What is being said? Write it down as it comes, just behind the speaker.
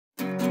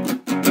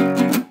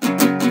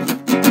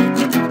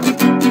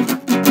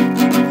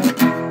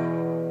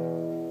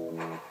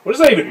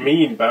that even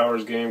mean,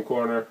 Bowers Game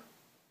Corner?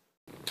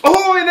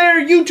 Ahoy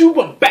there,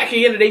 YouTube! I'm back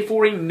again today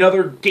for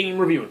another game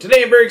review. And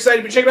today I'm very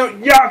excited to be checking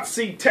out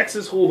Yahtzee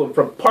Texas Hold'Em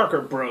from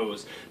Parker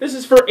Bros. This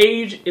is for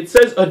age, it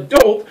says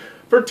adult,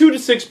 for 2 to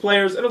 6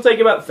 players. It'll take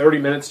about 30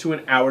 minutes to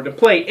an hour to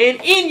play.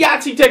 And in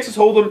Yahtzee Texas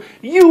Hold'Em,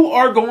 you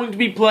are going to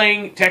be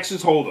playing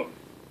Texas Hold'Em,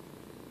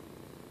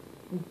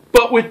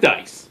 but with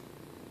dice.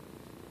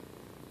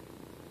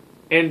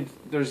 And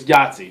there's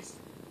Yahtzees.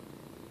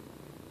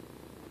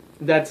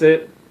 That's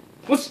it.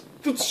 Let's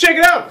check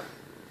it out.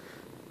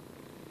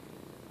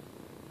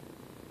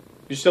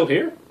 You still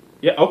here?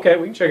 Yeah, okay,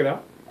 we can check it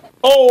out.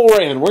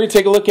 Alright, and we're going to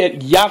take a look at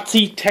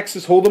Yahtzee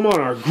Texas Hold'Em on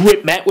our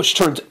grip mat, which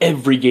turns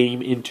every game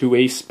into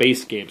a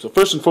space game. So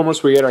first and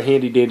foremost, we get our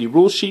handy dandy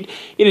rule sheet.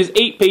 It is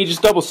 8 pages,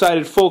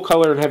 double-sided, full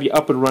color, and have you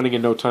up and running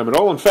in no time at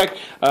all. In fact,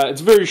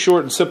 it's very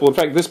short and simple. In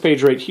fact, this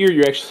page right here,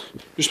 you're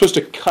supposed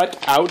to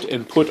cut out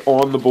and put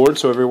on the board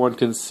so everyone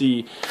can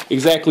see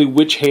exactly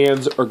which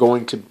hands are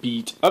going to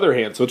beat other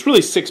hands. So it's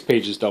really 6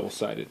 pages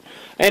double-sided.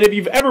 And if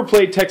you've ever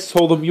played Texas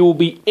Hold'Em, you will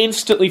be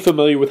instantly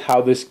familiar with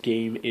how this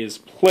game is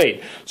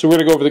played. So we're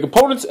going to go over the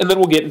components, and then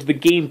we'll get into the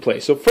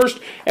gameplay. So first,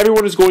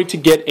 everyone is going to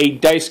get a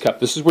dice cup.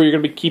 This is where you're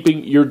going to be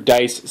keeping your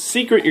dice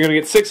secret. You're going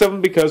to get 6 of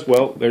them because,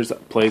 well, there's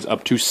plays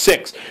up to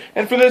 6.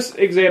 And for this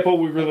example,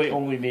 we really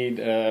only need,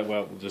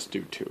 well, we'll just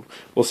do 2.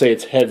 We'll say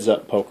it's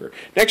heads-up poker.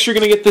 Next, you're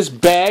going to get this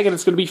bag, and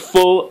it's going to be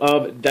full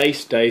of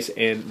dice,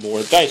 and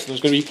more dice. And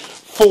there's going to be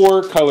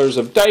 4 colors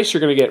of dice.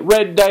 You're going to get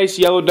red dice,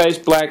 yellow dice,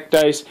 black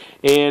dice,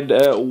 and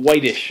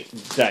whitish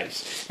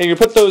dice. And you're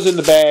going to put those in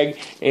the bag,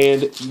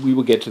 and we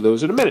will get to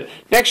those in a minute.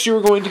 Next,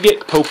 you're going to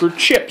get poker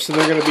chips, and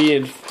they're going to be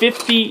in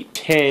 50,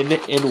 10,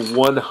 and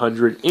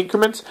 100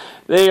 increments.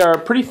 They are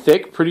pretty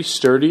thick, pretty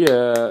sturdy,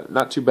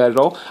 not too bad at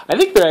all. I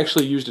think they're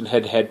actually used in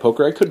head-to-head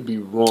poker. I could be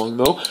wrong,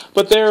 though,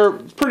 but they're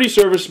pretty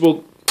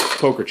serviceable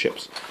poker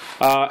chips.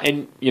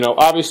 And, you know,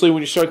 obviously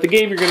when you start the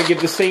game, you're going to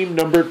give the same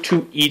number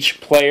to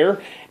each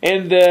player,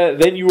 and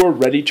then you are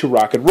ready to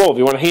rock and roll. If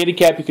you want a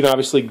handicap, you can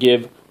obviously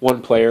give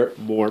one player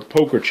more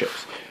poker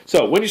chips.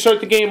 So when you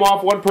start the game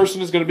off, one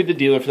person is going to be the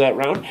dealer for that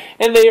round,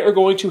 and they are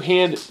going to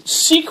hand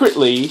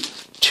secretly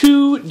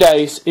 2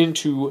 dice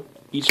into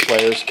each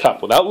player's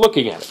cup without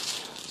looking at it.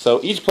 So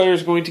each player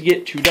is going to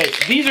get 2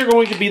 dice. These are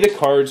going to be the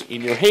cards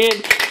in your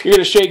hand. You're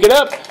going to shake it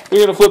up,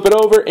 you're going to flip it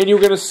over, and you're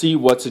going to see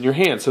what's in your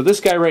hand. So this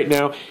guy right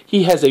now,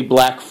 he has a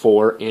black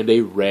 4 and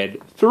a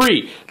red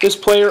 3. This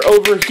player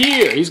over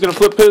here, he's going to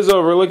flip his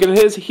over. Look at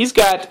his. He's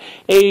got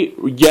a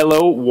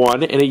yellow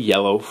 1 and a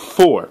yellow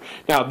 4.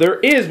 Now,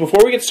 there is,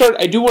 before we get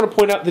started, I do want to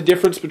point out the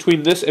difference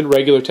between this and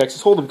regular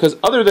Texas Hold'Em, because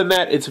other than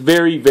that, it's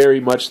very, very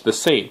much the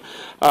same.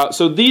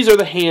 So these are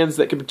the hands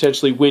that can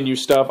potentially win you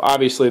stuff.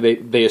 Obviously,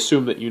 they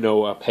assume that you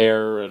know a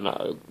pair and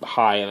a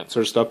high and that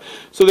sort of stuff.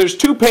 So there's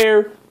 2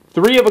 pair,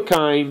 3 of a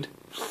kind,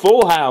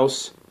 full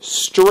house,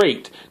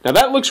 straight. Now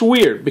that looks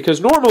weird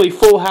because normally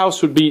full house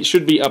should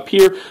be up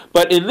here,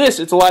 but in this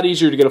it's a lot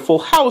easier to get a full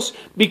house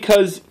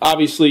because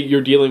obviously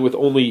you're dealing with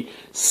only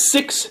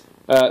 6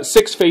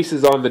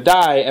 faces on the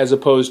die, as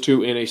opposed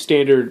to in a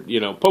standard, you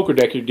know, poker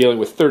deck you're dealing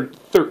with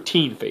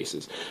 13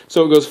 faces.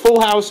 So it goes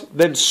full house,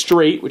 then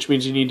straight, which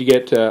means you need to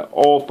get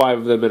all 5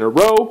 of them in a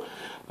row.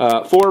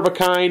 4 of a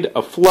kind,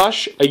 a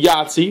flush, a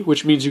Yahtzee,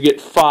 which means you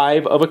get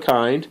 5 of a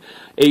kind,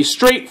 a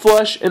straight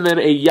flush, and then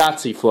a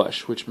Yahtzee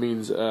flush, which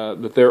means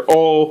that they're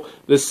all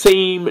the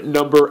same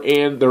number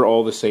and they're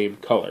all the same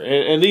color.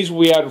 And these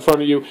we have in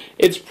front of you.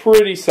 It's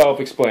pretty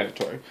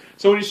self-explanatory.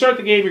 So when you start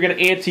the game, you're going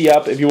to ante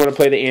up if you want to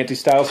play the ante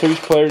style. So each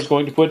player is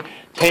going to put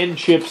 10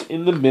 chips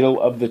in the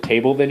middle of the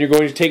table. Then you're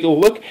going to take a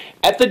look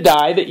at the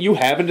die that you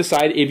have and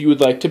decide if you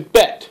would like to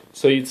bet.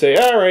 So you'd say,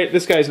 all right,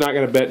 this guy's not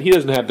going to bet. He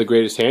doesn't have the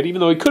greatest hand,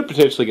 even though he could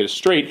potentially get a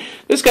straight.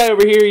 This guy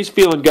over here, he's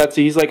feeling gutsy.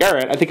 He's like, all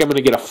right, I think I'm going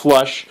to get a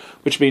flush,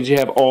 which means you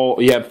have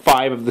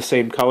 5 of the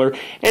same color.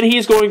 And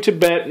he's going to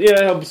bet,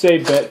 he'll say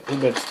bet, he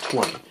bets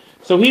 20.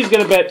 So he's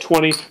going to bet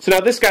 20. So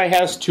now this guy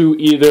has to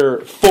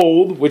either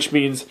fold, which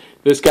means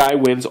this guy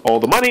wins all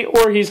the money,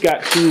 or he's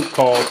got 2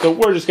 calls. So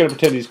we're just going to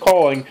pretend he's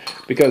calling,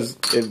 because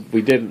if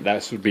we didn't,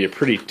 that would be a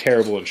pretty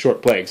terrible and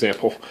short play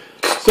example.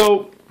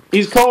 So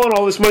he's calling,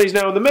 all this money's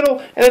now in the middle,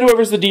 and then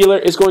whoever's the dealer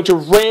is going to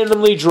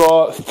randomly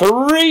draw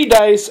 3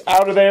 dice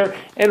out of there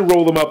and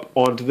roll them up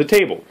onto the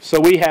table.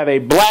 So we have a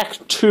black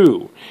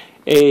 2,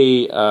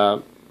 a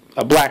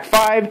black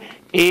 5,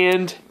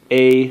 and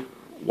a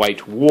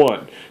white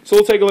 1. So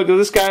we'll take a look at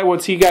this guy.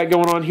 What's he got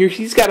going on here?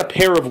 He's got a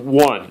pair of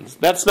 1s.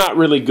 That's not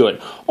really good.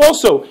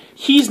 Also,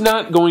 he's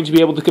not going to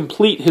be able to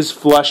complete his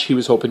flush he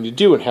was hoping to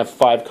do and have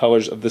 5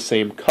 colors of the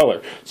same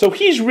color. So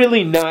he's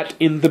really not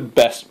in the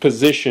best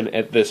position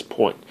at this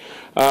point.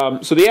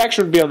 So the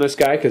action would be on this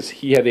guy because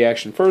he had the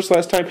action first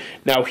last time.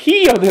 Now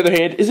he, on the other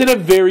hand, is in a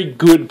very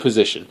good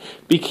position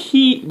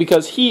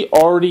because he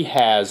already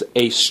has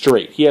a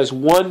straight. He has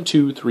 1,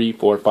 2, 3,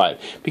 4,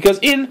 5. Because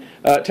in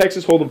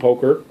Texas Hold'Em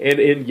Poker and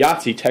in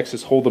Yahtzee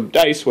Texas Hold'Em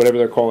Dice, whatever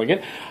they're calling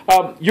it,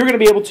 you're going to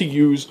be able to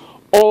use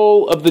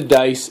all of the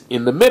dice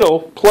in the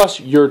middle plus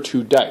your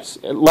 2 dice.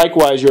 And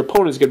likewise, your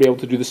opponent is going to be able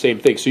to do the same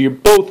thing. So you're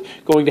both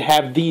going to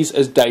have these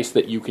as dice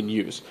that you can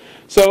use.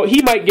 So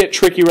he might get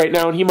tricky right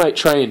now, and he might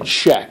try and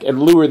check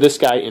and lure this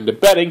guy into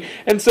betting.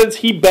 And since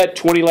he bet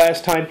 20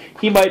 last time,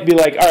 he might be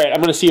like, all right,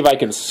 I'm going to see if I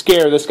can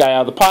scare this guy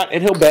out of the pot,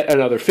 and he'll bet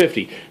another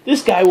 50.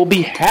 This guy will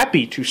be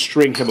happy to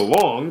string him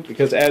along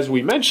because, as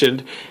we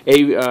mentioned,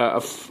 a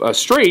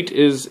straight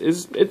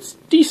it's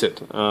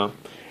decent.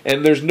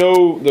 And there's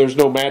no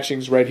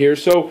matchings right here.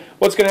 So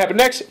what's going to happen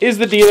next is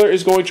the dealer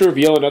is going to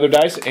reveal another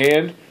dice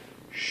and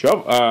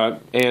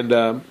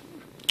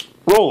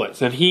roll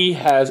it. And he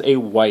has a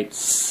white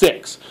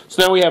 6.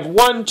 So now we have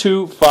 1,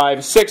 2,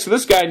 5, 6. So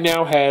this guy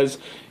now has,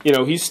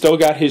 he's still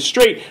got his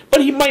straight,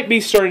 but he might be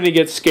starting to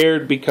get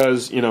scared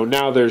because,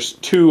 now there's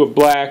 2 of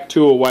black,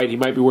 2 of white. He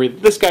might be worried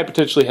that this guy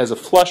potentially has a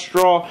flush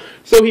draw,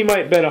 so he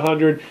might bet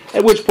 100,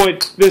 at which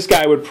point this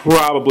guy would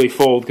probably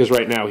fold because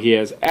right now he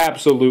has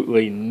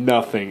absolutely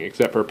nothing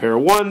except for a pair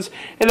of 1s,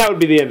 and that would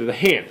be the end of the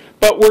hand.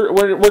 But we're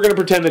going to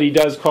pretend that he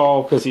does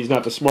call because he's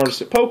not the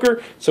smartest at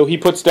poker, so he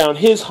puts down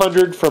his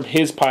 100 from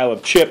his pile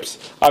of chips.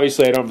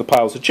 Obviously, I don't have the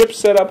piles of chips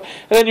set up.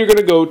 And then you're going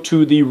to go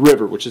to the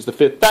river, which is the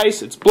 5th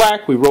dice. It's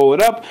black. We roll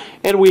it up,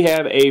 and we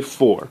have a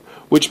 4,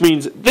 which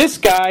means this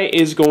guy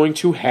is going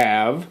to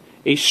have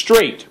a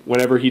straight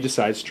whenever he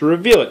decides to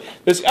reveal it.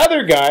 This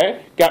other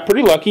guy got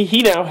pretty lucky.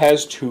 He now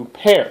has 2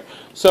 pair.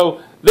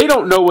 So they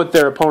don't know what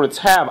their opponents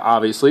have,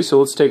 obviously, so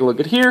let's take a look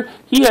at here.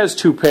 He has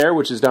 2 pair,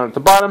 which is down at the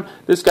bottom.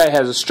 This guy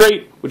has a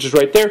straight, which is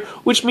right there,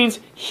 which means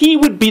he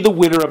would be the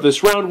winner of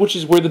this round, which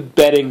is where the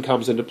betting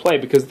comes into play,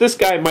 because this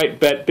guy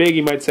might bet big,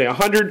 he might say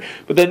 100,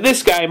 but then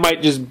this guy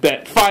might just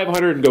bet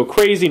 500 and go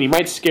crazy, and he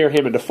might scare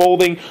him into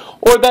folding,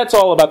 or that's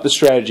all about the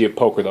strategy of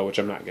poker, though, which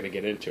I'm not going to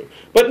get into.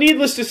 But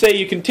needless to say,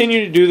 you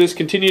continue to do this,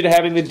 continue to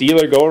having the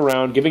dealer go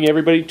around, giving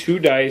everybody 2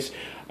 dice,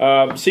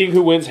 seeing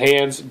who wins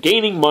hands,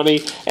 gaining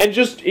money, and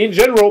just, in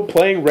general,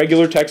 playing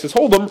regular Texas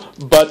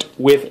Hold'em, but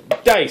with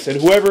dice.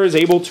 And whoever is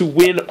able to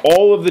win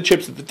all of the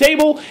chips at the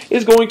table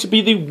is going to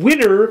be the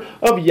winner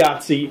of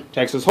Yahtzee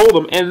Texas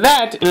Hold'em. And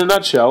that, in a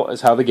nutshell,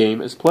 is how the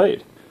game is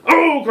played.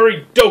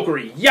 Okery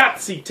dokery,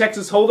 Yahtzee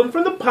Texas Hold'em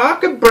from the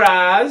Pocket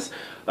Bras.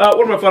 What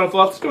are my final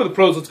thoughts? Let's go over the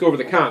pros, let's go over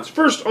the cons.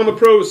 First, on the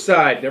pros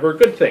side, never a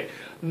good thing.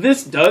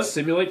 This does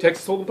simulate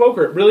Texas Hold'em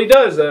poker. It really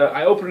does.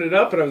 I opened it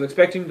up and I was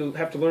expecting to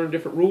have to learn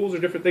different rules or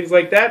different things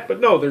like that,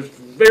 but no, there's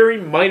very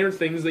minor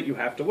things that you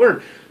have to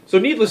learn. So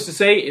needless to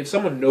say, if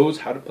someone knows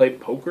how to play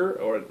poker,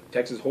 or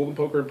Texas Hold'em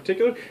poker in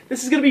particular,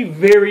 this is going to be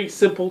very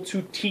simple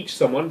to teach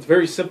someone. It's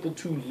very simple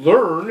to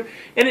learn,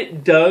 and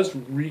it does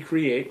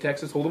recreate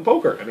Texas Hold'em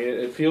poker. I mean,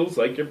 it feels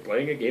like you're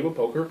playing a game of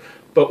poker,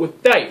 but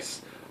with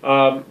dice.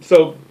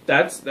 So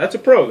that's a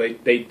pro.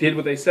 They did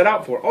what they set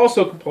out for.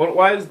 Also,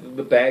 component-wise,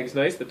 the bag's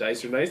nice, the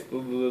dice are nice, the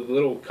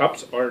little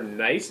cups are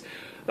nice.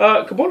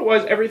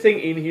 Component-wise, everything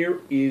in here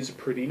is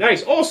pretty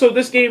nice. Also,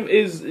 this game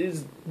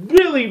is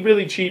really,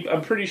 really cheap.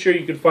 I'm pretty sure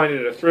you could find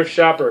it at a thrift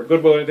shop or a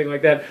Goodwill or anything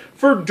like that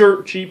for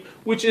dirt cheap,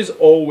 which is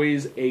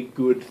always a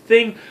good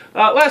thing.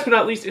 Last but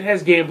not least, it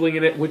has gambling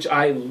in it, which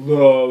I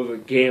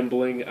love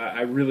gambling.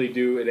 I really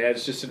do. It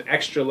adds just an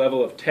extra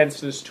level of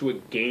tenseness to a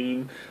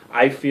game,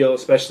 I feel,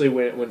 especially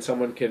when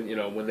someone can,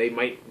 when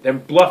they're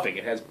bluffing.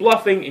 It has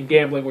bluffing and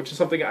gambling, which is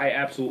something I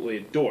absolutely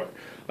adore.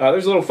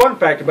 There's a little fun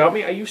fact about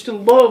me. I used to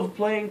love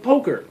playing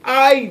poker.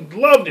 I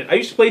loved it. I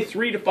used to play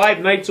 3 to 5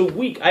 nights a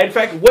week. I, in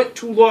fact, went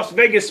to Las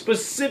Vegas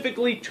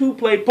specifically to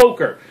play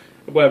poker.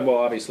 Well,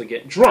 obviously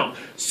get drunk.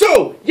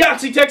 So,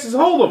 Yahtzee Texas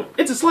Hold'em.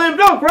 It's a slam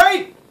dunk,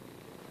 right?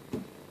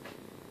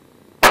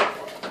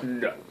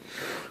 No.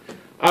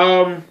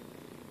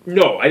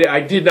 No, I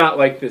did not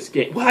like this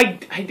game. Well,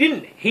 I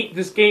didn't hate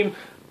this game,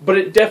 but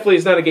it definitely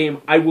is not a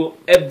game I will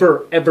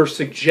ever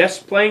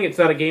suggest playing. It's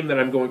not a game that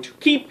I'm going to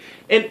keep.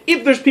 And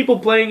if there's people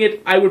playing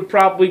it, I would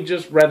probably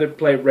just rather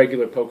play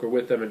regular poker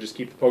with them and just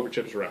keep the poker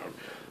chips around.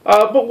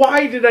 But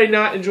why did I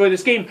not enjoy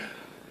this game?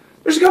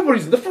 There's a couple of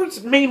reasons. The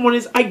first main one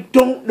is I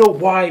don't know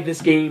why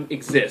this game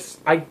exists.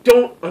 I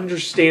don't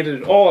understand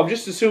it at all. I'm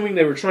just assuming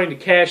they were trying to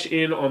cash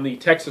in on the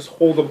Texas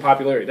Hold'em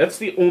popularity. That's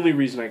the only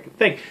reason I can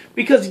think.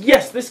 Because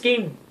yes, this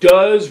game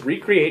does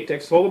recreate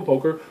Texas Hold'em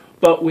poker,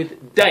 but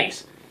with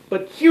dice.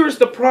 But here's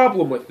the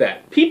problem with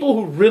that. People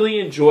who really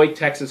enjoy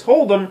Texas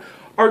Hold'em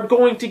are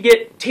going to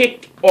get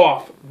ticked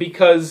off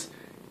because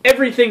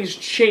everything's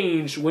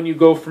changed when you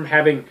go from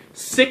having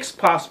 6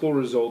 possible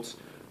results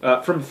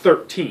from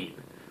 13.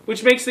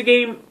 Which makes the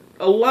game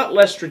a lot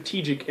less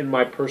strategic in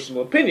my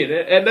personal opinion.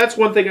 And that's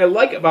one thing I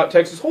like about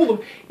Texas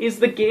Hold'em is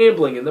the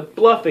gambling and the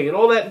bluffing and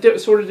all that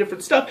sort of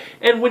different stuff.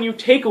 And when you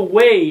take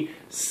away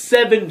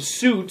 7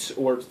 suits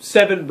or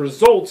 7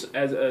 results,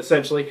 as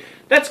essentially,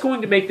 that's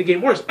going to make the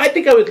game worse. I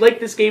think I would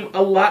like this game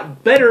a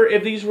lot better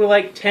if these were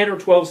like 10 or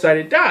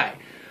 12-sided die.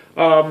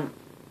 So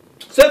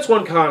that's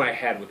one con I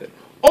had with it.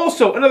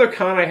 Also, another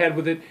con I had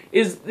with it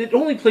is it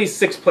only plays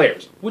 6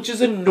 players, which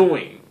is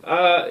annoying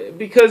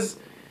because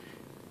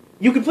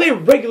you can play a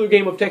regular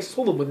game of Texas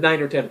Hold'em with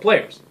 9 or 10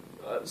 players.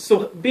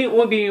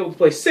 only being able to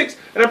play 6,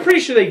 and I'm pretty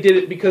sure they did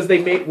it because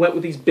they went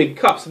with these big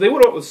cups. If they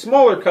would have went with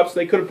smaller cups,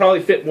 they could have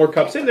probably fit more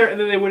cups in there, and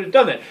then they would have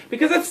done that.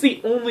 Because that's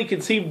the only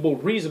conceivable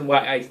reason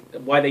why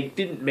they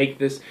didn't make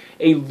this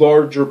a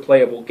larger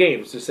playable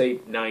game, to say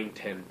 9,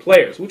 10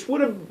 players, which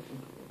would have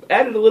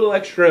added a little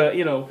extra,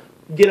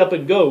 get up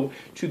and go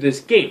to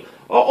this game.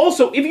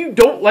 Also, if you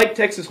don't like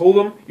Texas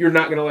Hold'em, you're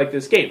not going to like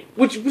this game.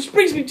 Which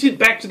brings me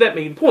back to that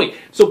main point.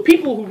 So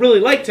people who really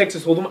like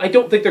Texas Hold'em, I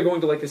don't think they're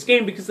going to like this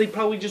game because they'd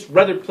probably just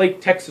rather play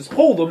Texas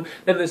Hold'em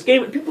than this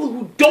game. And people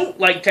who don't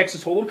like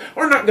Texas Hold'em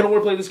are not going to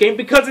want to play this game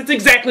because it's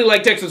exactly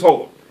like Texas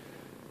Hold'em.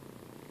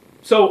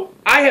 So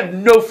I have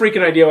no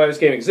freaking idea why this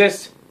game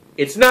exists.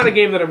 It's not a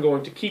game that I'm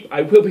going to keep.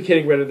 I will be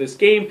getting rid of this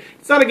game.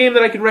 It's not a game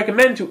that I can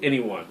recommend to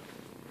anyone.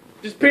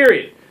 Just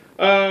period.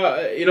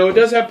 It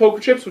does have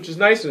poker chips, which is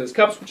nice, and it has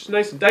cups, which is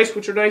nice, and dice,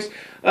 which are nice.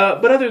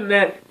 But other than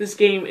that, this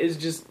game is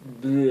just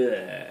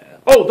bleh.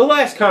 Oh, the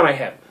last con I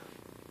have.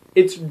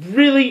 It's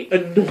really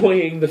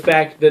annoying the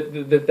fact that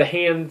the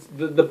hands,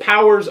 the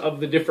powers of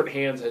the different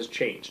hands has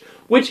changed.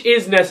 Which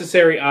is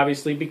necessary,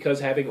 obviously,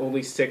 because having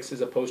only 6 as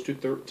opposed to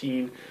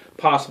 13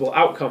 possible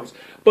outcomes.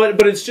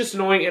 But it's just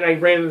annoying, and I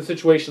ran into the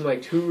situation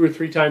like 2 or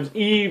 3 times,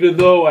 even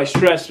though I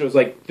stressed it. I was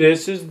like,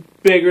 this is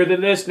bigger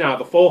than this now.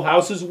 The full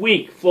house is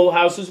weak. Full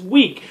house is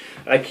weak.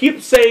 And I keep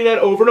saying that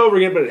over and over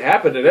again, but it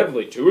happened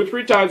inevitably 2 or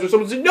 3 times where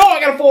someone said, no, I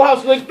got a full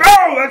house. I'm like,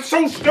 no, that's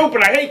so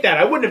stupid. I hate that.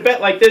 I wouldn't have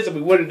bet like this if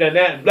we would have done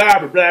that, and blah,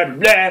 blah, blah, blah,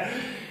 blah.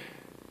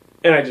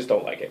 And I just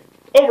don't like it.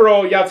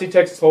 Overall, Yahtzee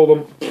Texas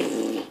Hold'em,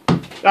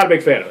 not a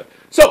big fan of it.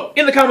 So,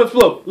 in the comments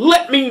below,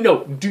 let me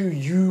know, do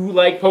you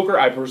like poker?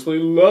 I personally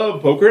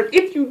love poker. And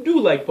if you do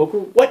like poker,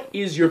 what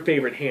is your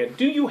favorite hand?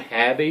 Do you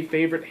have a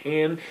favorite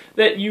hand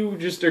that you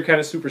just are kind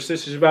of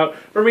superstitious about?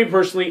 For me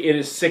personally, it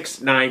is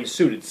 6-9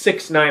 suited.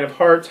 6-9 of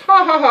hearts,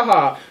 ha ha ha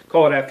ha.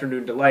 Call it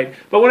afternoon delight.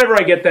 But whenever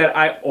I get that,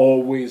 I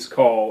always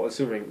call,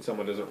 assuming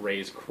someone doesn't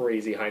raise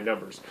crazy high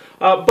numbers.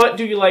 But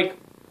do you like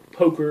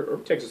poker, or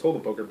Texas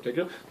Hold'em poker in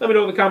particular? Let me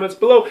know in the comments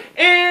below.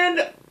 And,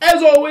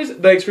 as always,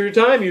 thanks for your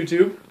time,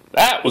 YouTube.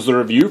 That was the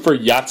review for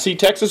Yahtzee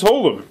Texas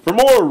Hold'em. For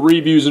more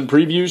reviews and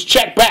previews,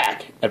 check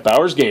back at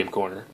Bauer's Game Corner.